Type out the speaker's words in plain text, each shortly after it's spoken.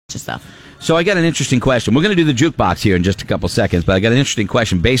bunch of stuff. So I got an interesting question. We're going to do the jukebox here in just a couple seconds, but I got an interesting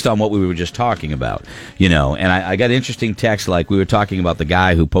question based on what we were just talking about, and I got an interesting text, like we were talking about the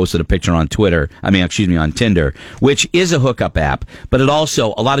guy who posted a picture on on Tinder, which is a hookup app, but it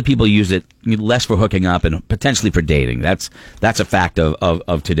also, a lot of people use it less for hooking up and potentially for dating. That's a fact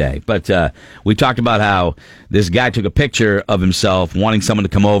of today. But we talked about how this guy took a picture of himself wanting someone to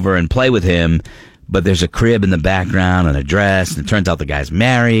come over and play with him, but there's a crib in the background and a dress, and it turns out the guy's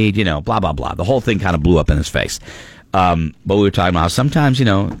married, blah, blah, blah. The whole thing kind of blew up in his face. But we were talking about how sometimes,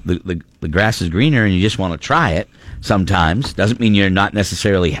 the grass is greener and you just want to try it sometimes. Doesn't mean you're not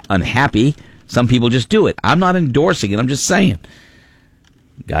necessarily unhappy. Some people just do it. I'm not endorsing it. I'm just saying.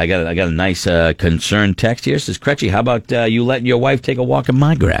 I got a nice concerned text here. It says, Crutchy, how about you letting your wife take a walk in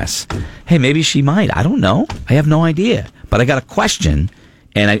my grass? Hey, maybe she might. I don't know. I have no idea. But I got a question.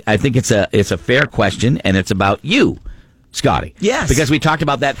 And I think it's a fair question, and it's about you, Scotty. Yes. Because we talked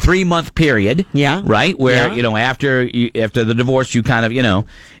about that 3-month period. Yeah. Right? Where, Yeah. After the divorce, you kind of,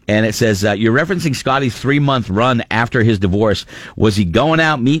 and it says, you're referencing Scotty's 3-month run after his divorce. Was he going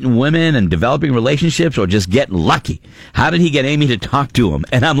out, meeting women and developing relationships, or just getting lucky? How did he get Amy to talk to him?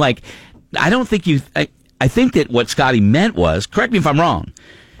 And I'm like, I don't think I think that what Scotty meant was, correct me if I'm wrong,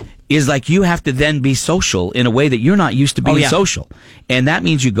 is like you have to then be social in a way that you're not used to being social. And that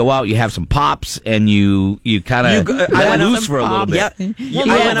means you go out, you have some pops, and you kind of let loose for a little bit. Yeah.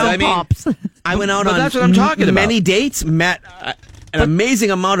 I went out on that's what I'm talking about. Many dates, met an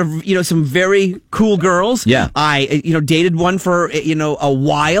amazing amount of, some very cool girls. Yeah. I, dated one for, a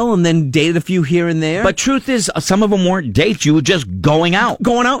while and then dated a few here and there. But truth is, some of them weren't dates. You were just going out.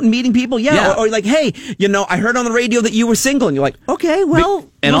 Going out and meeting people, yeah. Or like, hey, I heard on the radio that you were single. And you're like, okay, well,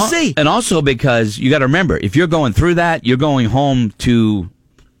 we'll see. And also because you got to remember, if you're going through that, you're going home to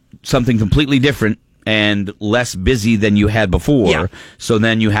something completely different and less busy than you had before. Yeah. So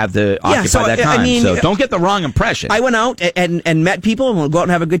then you have to occupy that time. So don't get the wrong impression. I went out and met people, and we'll go out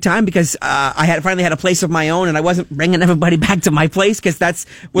and have a good time because I finally had a place of my own, and I wasn't bringing everybody back to my place because that's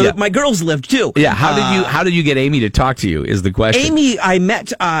where my girls lived too. Yeah. How did you get Amy to talk to you is the question. Amy, I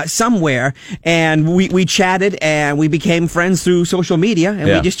met somewhere, and we chatted, and we became friends through social media, and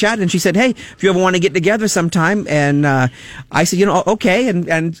we just chatted, and she said, hey, if you ever want to get together sometime, and I said, okay,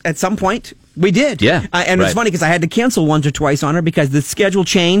 and at some point, we did. Yeah. And it's funny because I had to cancel once or twice on her because the schedule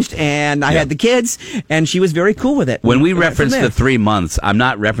changed and I had the kids, and she was very cool with it. When we reference the 3 months, I'm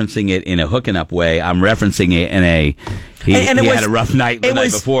not referencing it in a hooking up way. I'm referencing it in a he had a rough night the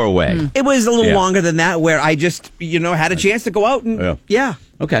night before way. It was a little longer than that where I just, had a chance to go out and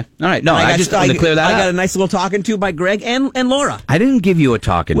Okay. All right. No, I just wanted to clear that up. I got a nice little talking to by Greg and Laura. I didn't give you a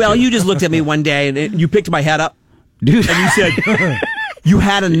talking to. Well, you just looked at me one day and you picked my head up. Dude. And you said... You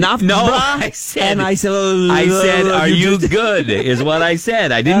had enough, no, brah? I said, are you good, is what I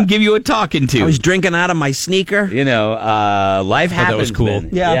said. I didn't give you a talking to. I was drinking out of my sneaker. Life happens. That was cool. Man.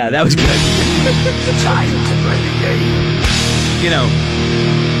 Yeah, that was good. Time to play the game.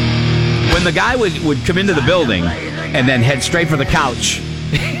 When the guy would come into the building and then head straight for the couch.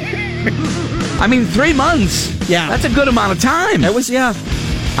 3 months. Yeah. That's a good amount of time. It was, I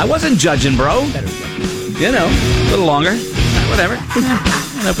wasn't judging, bro. A little longer. Whatever.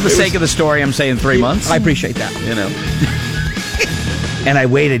 For the sake of the story, I'm saying 3 months. I appreciate that. And I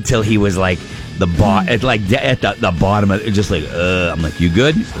waited till he was like at the bottom of it, just like, I'm like, you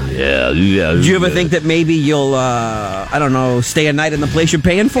good? Yeah. Did you ever think that maybe you'll, stay a night in the place you're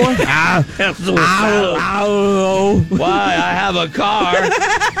paying for? Why? I have a car.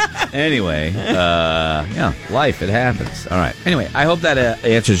 Anyway, life, it happens. All right. Anyway, I hope that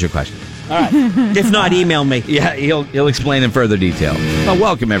answers your question. All right. If not, email me. Yeah, he'll explain in further detail. Well,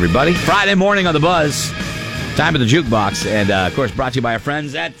 welcome, everybody. Friday morning on The Buzz. Time of the Jukebox. And, of course, brought to you by our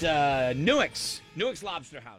friends at Newick's Lobster House.